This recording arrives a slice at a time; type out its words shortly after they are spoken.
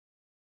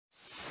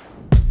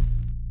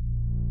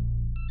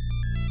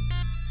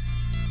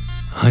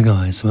Hi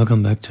guys,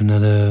 welcome back to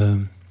another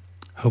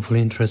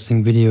hopefully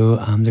interesting video.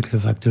 I'm the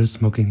KlirrFactory,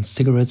 smoking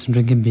cigarettes and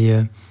drinking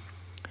beer.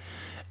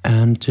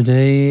 And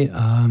today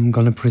I'm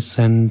gonna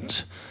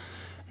present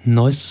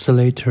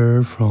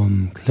NoiseZillator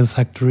from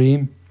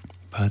KlirrFactory.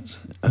 But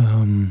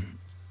yeah,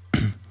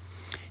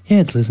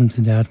 let's listen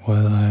to that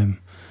while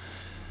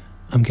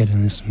I'm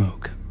getting a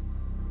smoke.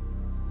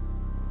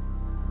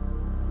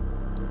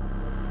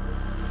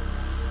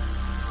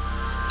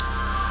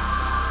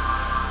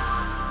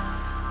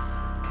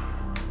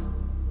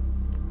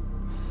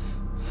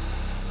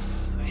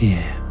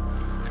 Yeah,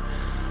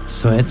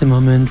 so at the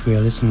moment we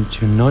are listening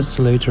to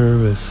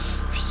NoiseZillator with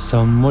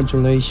some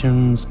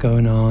modulations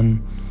going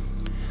on.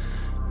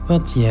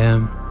 But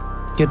yeah,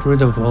 get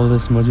rid of all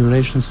this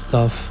modulation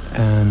stuff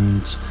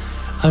and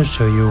I'll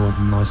show you what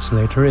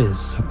NoiseZillator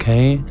is,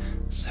 okay?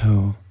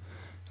 So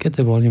get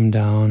the volume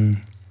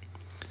down,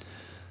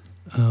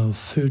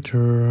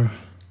 filter,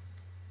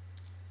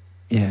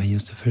 yeah,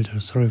 use the filter,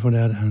 sorry for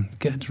that, and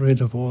get rid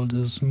of all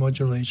these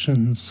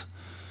modulations.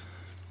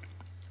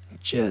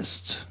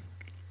 Just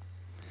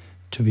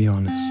to be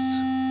honest.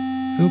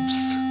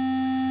 Oops,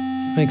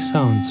 makes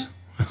sound.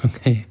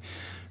 Okay,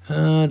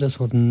 it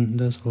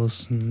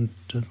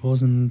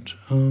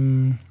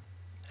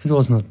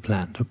was not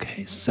planned.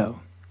 Okay,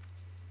 so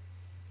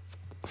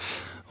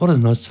what is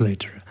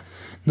NoiseZillator?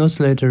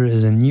 NoiseZillator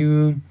is a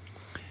new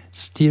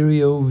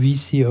stereo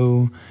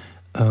VCO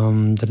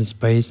that is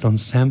based on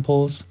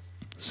samples.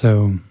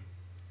 So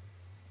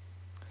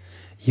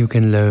you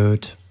can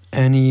load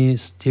any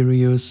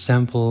stereo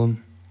sample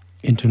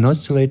into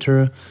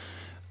NoiseZillator.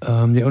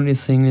 The only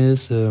thing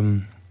is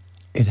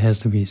it has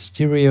to be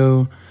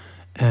stereo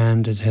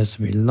and it has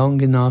to be long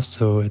enough,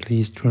 so at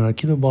least 200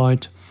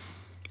 kilobyte,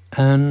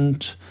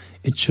 and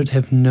it should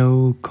have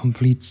no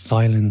complete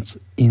silence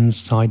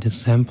inside the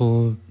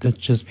sample. That's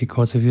just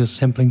because if you're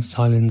sampling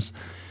silence,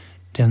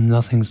 then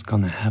nothing's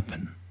gonna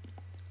happen.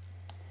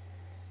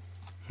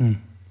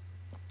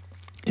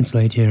 It's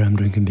late here, I'm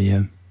drinking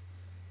beer.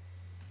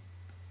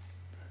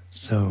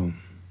 So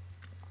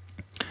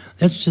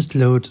let's just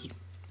load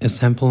a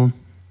sample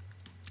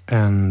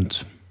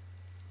and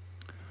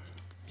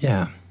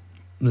yeah,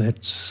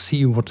 let's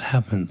see what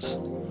happens.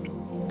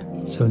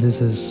 So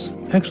this is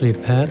actually a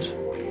pad,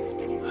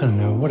 I don't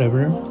know,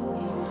 whatever,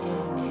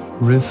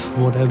 riff,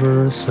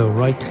 whatever. So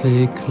right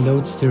click,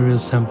 load stereo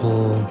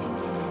sample,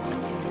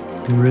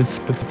 riff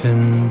the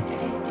pin.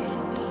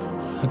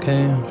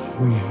 Okay,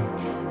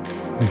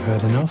 we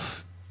heard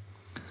enough.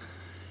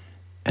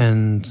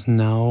 And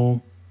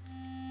now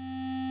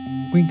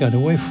we got a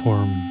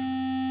waveform,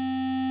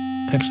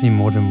 actually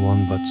more than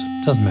one, but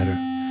doesn't matter.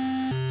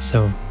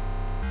 So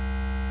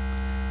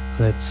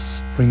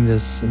let's bring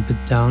this a bit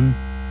down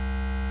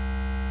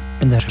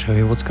and I'll show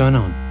you what's going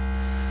on.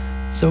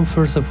 So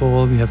first of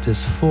all, we have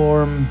this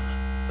form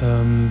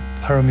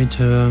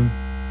parameter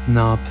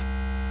knob,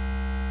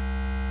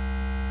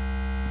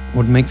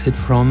 what makes it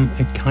from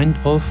a kind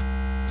of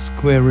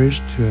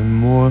squarish to a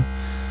more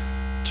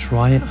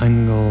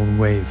triangle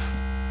wave.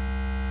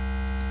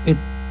 It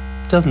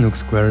doesn't look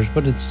squarish,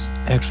 but it's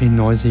actually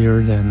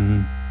noisier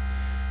than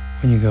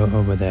when you go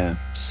over there.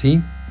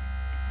 See?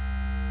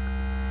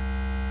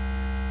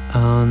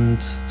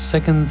 And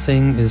second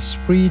thing is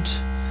spread.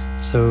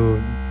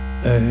 So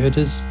it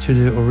is to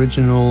the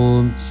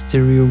original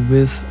stereo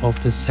width of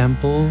the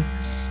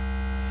samples,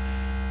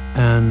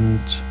 and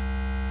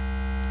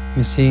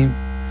you see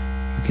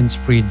we can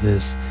spread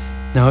this.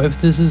 Now if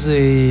this is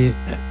a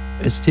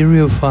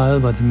stereo file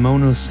but a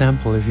mono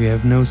sample, if you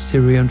have no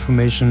stereo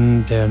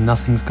information, there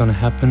nothing's gonna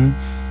happen.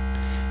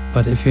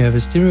 But if you have a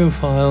stereo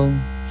file,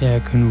 yeah,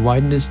 you can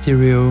widen the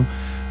stereo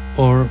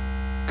or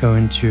go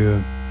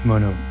into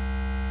mono.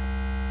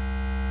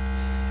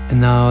 And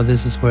now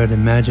this is where the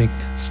magic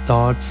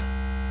starts.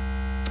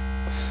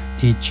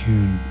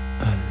 Detune,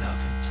 I love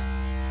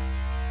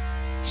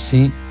it.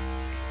 See?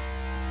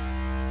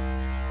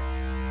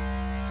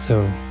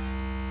 So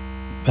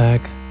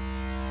back.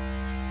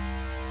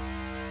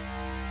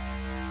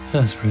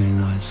 That's really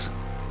nice.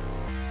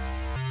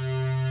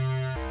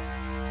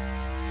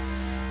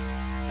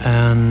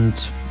 And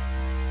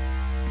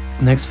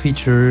next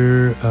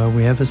feature,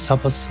 we have a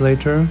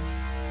sub-oscillator.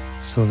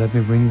 So let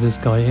me bring this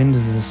guy in.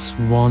 This is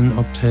 1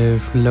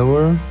 octave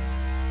lower.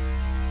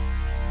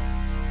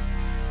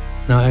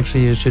 Now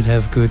actually you should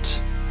have good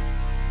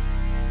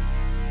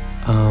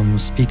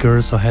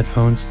speakers or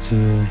headphones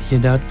to hear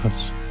that, but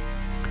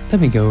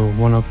let me go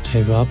 1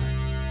 octave up.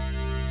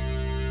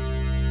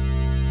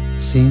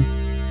 See?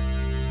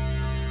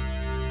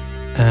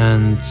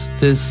 And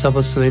this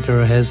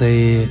sub-oscillator has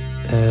a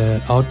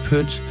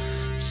output,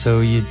 so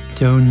you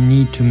don't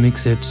need to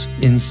mix it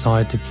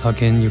inside the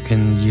plugin. You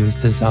can use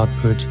this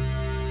output,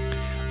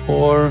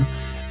 or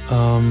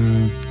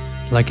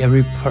like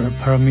every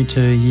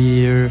parameter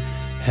here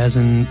has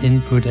an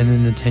input and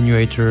an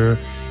attenuator,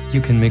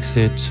 you can mix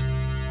it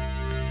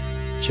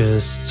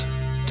just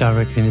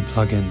directly in the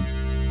plugin.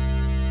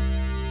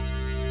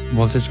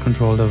 Voltage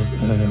controlled,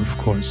 of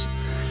course.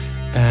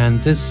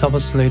 And this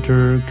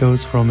sub-oscillator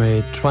goes from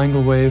a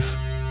triangle wave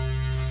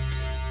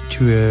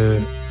to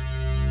a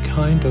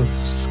kind of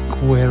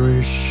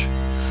squarish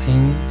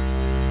thing.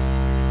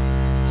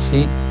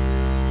 See?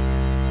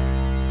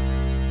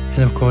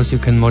 And of course you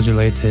can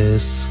modulate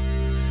this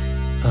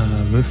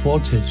with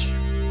voltage.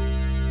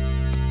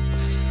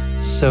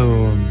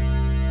 So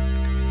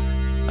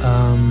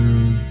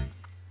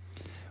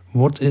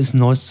what is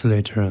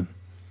NoiseZillator?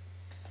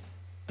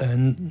 A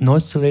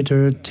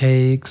NoiseZillator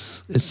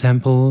takes a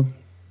sample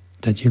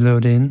that you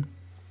load in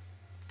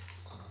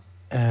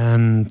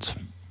and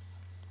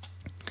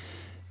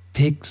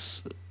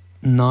picks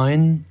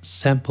 9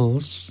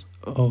 samples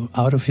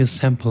out of your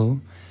sample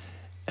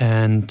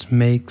and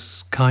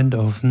makes kind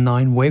of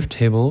 9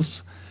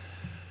 wavetables.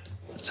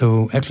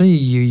 So actually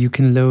you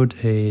can load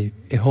a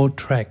whole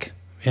track,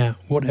 yeah,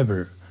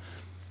 whatever.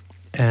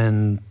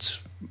 And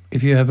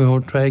if you have a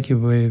whole track, you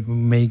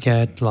may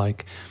get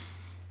like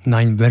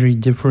 9 very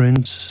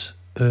different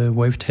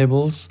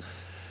wavetables.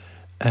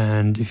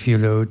 And if you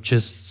load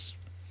just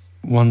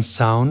one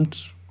sound,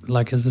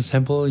 like as a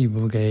sample, you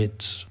will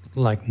get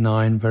like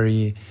 9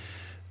 very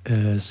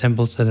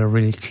samples that are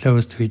really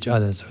close to each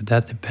other. So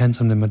that depends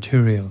on the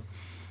material.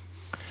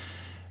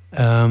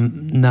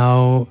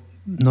 Now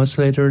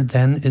NoiseZillator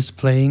then is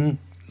playing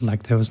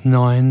like those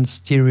 9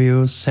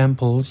 stereo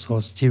samples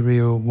or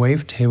stereo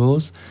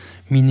wavetables,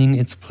 meaning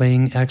it's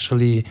playing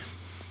actually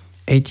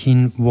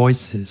 18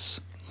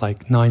 voices,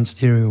 like 9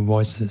 stereo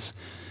voices.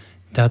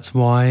 That's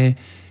why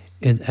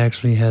it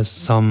actually has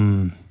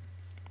some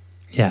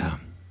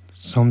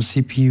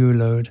CPU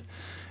load.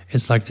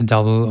 It's like the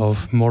double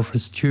of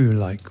Morpheus 2,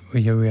 like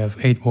here we have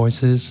 8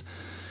 voices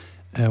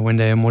when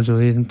they are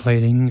modulated and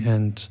plating,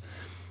 and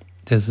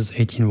this is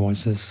 18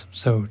 voices.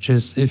 So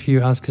just if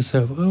you ask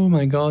yourself, oh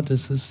my god,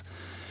 this is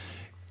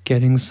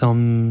getting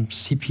some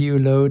CPU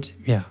load,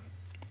 yeah,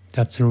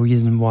 that's the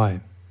reason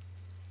why.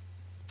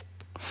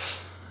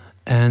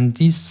 And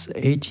these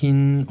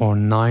 18 or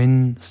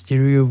 9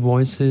 stereo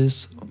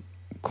voices,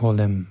 call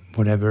them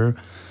whatever,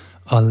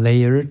 are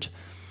layered.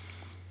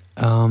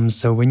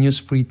 So when you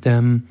spread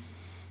them,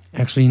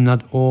 actually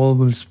not all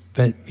will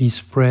be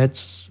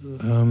spreads,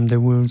 they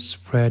will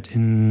spread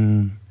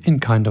in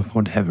kind of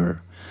whatever.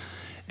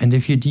 And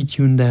if you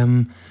detune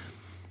them,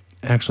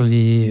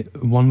 actually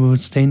one will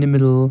stay in the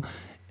middle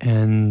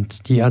and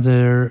the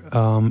other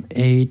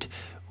 8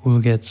 will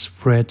get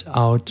spread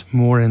out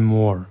more and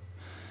more.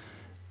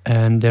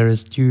 And there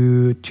is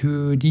two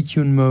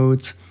detune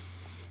modes.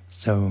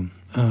 So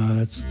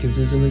let's give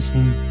this a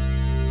listen.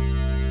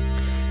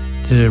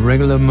 The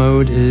regular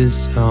mode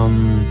is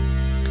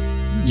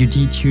you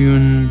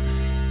detune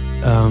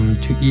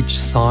to each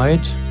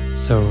side,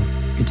 so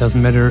it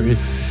doesn't matter if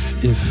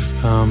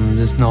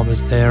this knob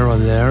is there or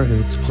there, if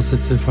it's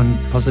positive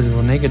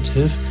or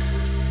negative,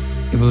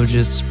 it will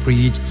just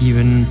spread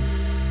even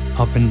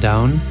up and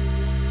down.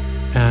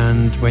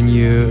 And when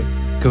you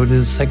go to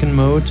the second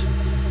mode,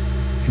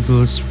 it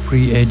will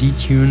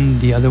detune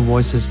the other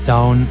voices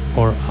down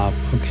or up,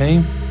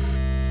 okay?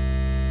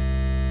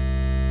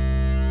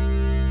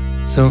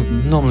 So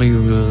normally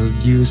you will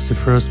use the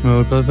first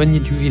mode, but when you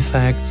do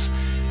effects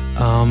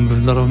with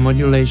a lot of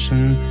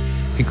modulation,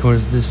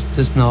 because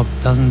this knob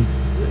doesn't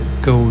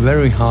go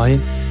very high,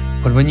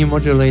 but when you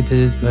modulate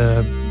it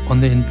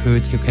on the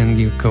input, you can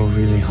go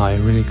really high,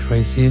 really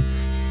crazy.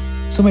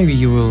 So maybe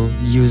you will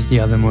use the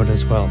other mode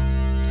as well,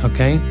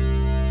 okay?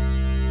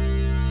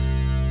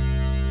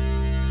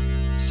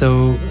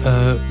 So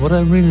what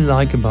I really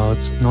like about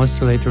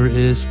NoiseZillator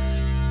is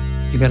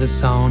you get a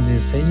sound and you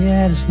say,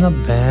 yeah, it's not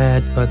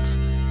bad, but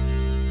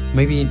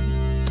maybe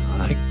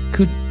I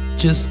could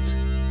just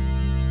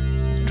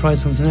try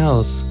something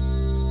else.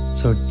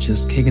 So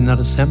just kick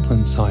another sample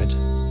inside.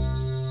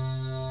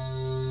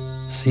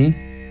 See?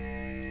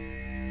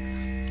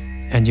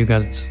 And you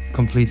got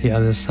completely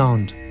other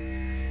sound.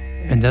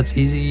 And that's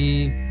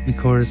easy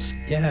because,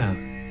 yeah,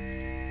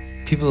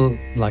 people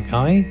like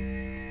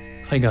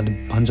I got a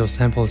bunch of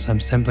samples.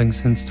 I'm sampling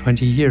since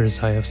 20 years.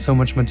 I have so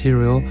much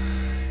material.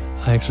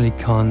 I actually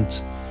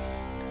can't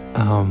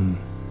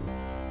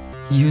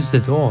use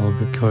it all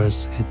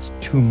because it's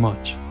too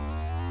much.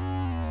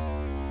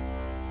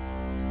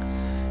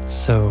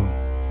 So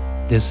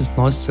this is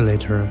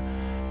NoiseZillator,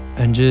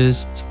 and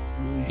just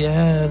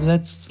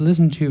let's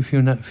listen to a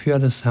few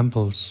other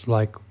samples,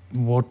 like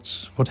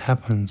what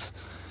happens.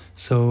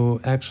 So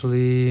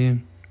actually,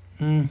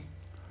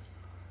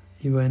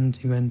 event.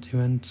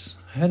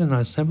 I had a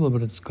nice sample,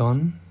 but it's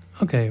gone.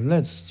 Okay,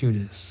 let's do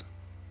this.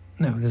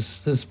 No,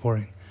 this is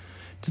boring.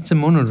 That's a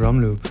mono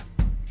drum loop.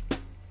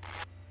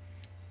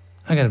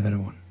 I got a better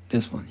one.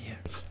 This one here.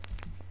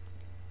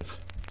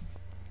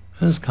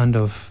 This is kind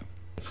of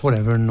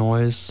whatever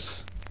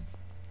noise.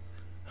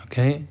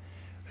 Okay,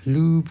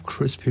 loop,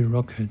 crispy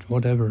rocket,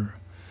 whatever.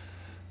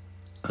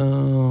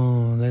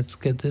 Let's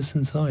get this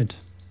inside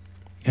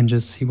and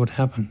just see what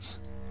happens.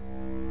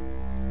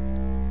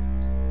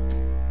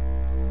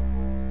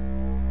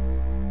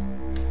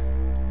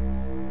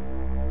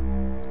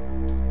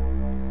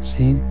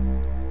 See,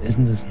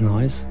 isn't this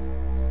nice?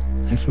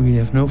 Actually, we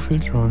have no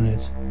filter on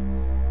it.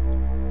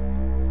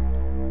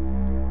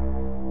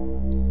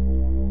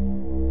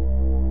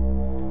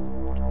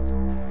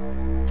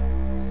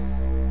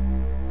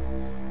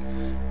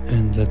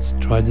 let's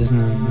try this in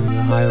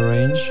a higher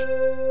range.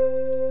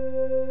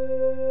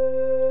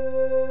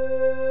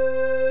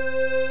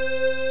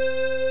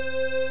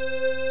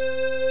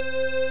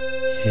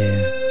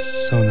 Yeah,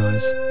 so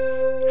nice.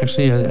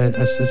 Actually,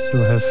 I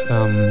still have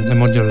a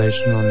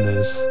modulation on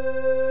this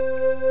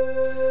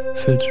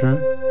filter.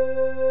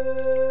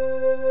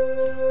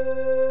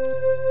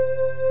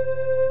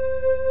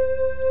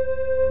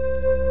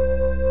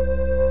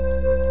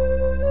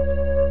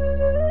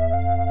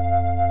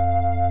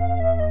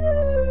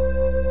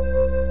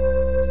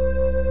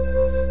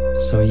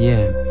 So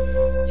yeah,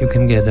 you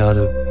can get out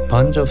a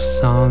bunch of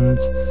sound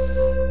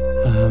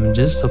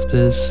just of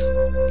this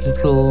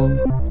little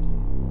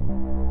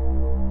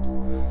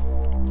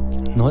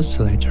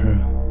NoiseZillator.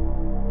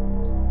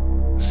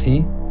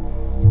 See?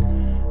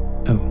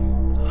 Oh,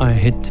 I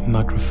hit the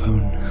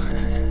microphone.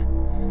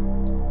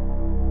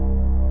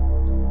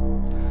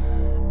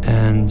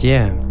 And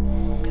yeah,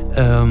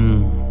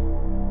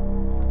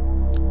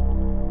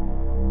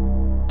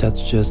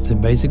 that's just the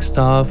basic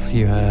stuff.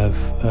 You have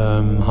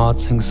hard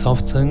sync,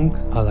 soft sync.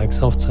 I like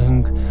soft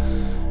sync.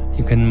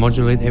 You can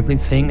modulate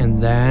everything,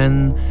 and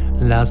then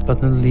last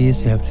but not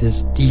least, you have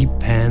this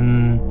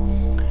D-pen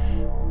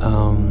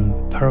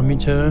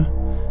parameter.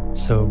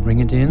 So bring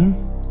it in.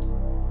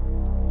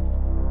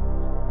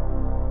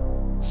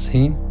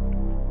 See?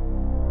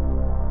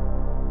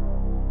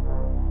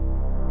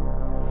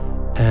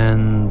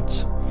 And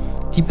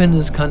D-pen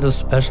is kind of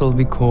special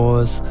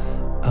because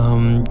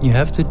you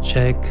have to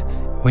check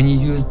when you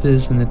use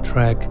this in a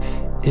track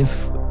if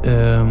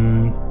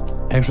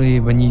actually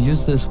when you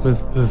use this with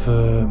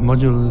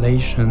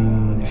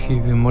modulation, if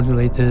you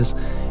modulate this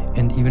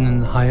and even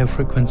in higher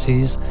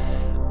frequencies,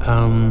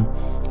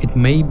 it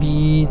may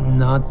be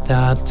not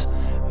that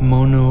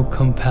mono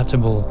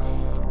compatible.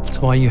 That's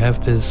why you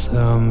have this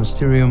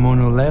stereo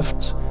mono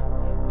left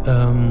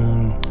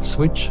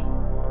switch.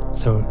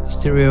 So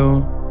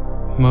stereo,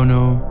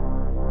 mono,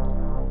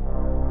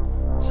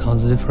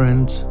 sounds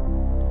different,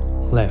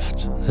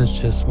 left, that's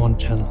just one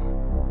channel.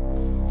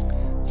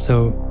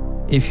 So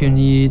if you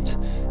need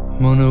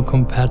mono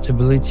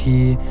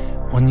compatibility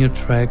on your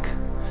track,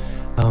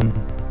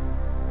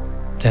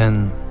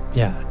 then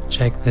yeah,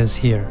 check this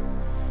here.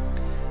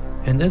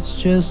 And that's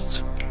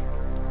just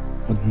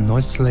what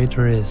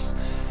NoiseZillator is.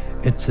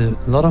 It's a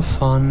lot of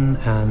fun,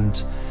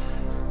 and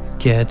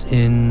get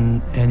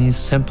in any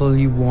sample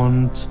you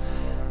want,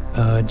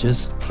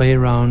 just play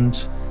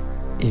around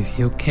if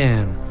you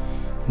can.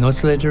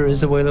 NoiseZillator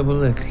is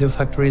available at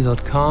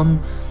KlirrFactory.com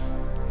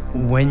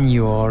when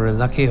you are a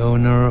lucky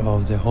owner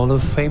of the Hall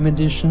of Fame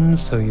edition,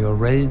 so you're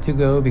ready to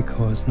go,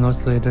 because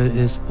NoiseZillator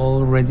is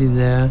already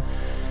there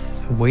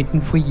waiting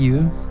for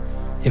you.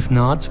 If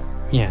not,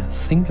 yeah,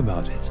 think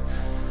about it.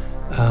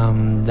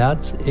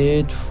 That's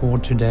it for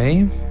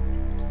today.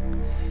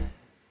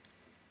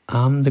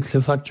 I'm the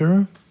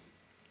KlirrFactor.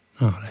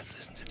 Oh, let's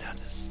listen to that.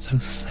 It's so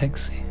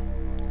sexy.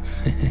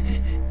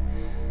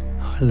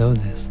 I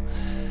love this.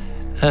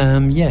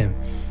 Yeah,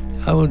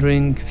 I will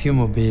drink a few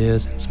more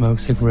beers and smoke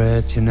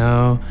cigarettes, you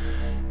know,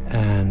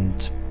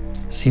 and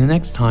see you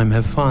next time.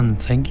 Have fun.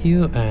 Thank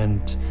you,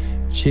 and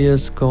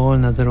cheers, skål,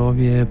 na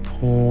zdrowie,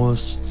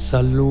 prost,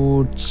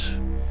 salut,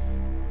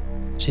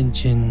 chin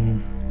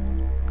chin,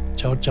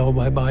 ciao ciao,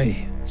 bye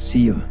bye, see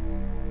you.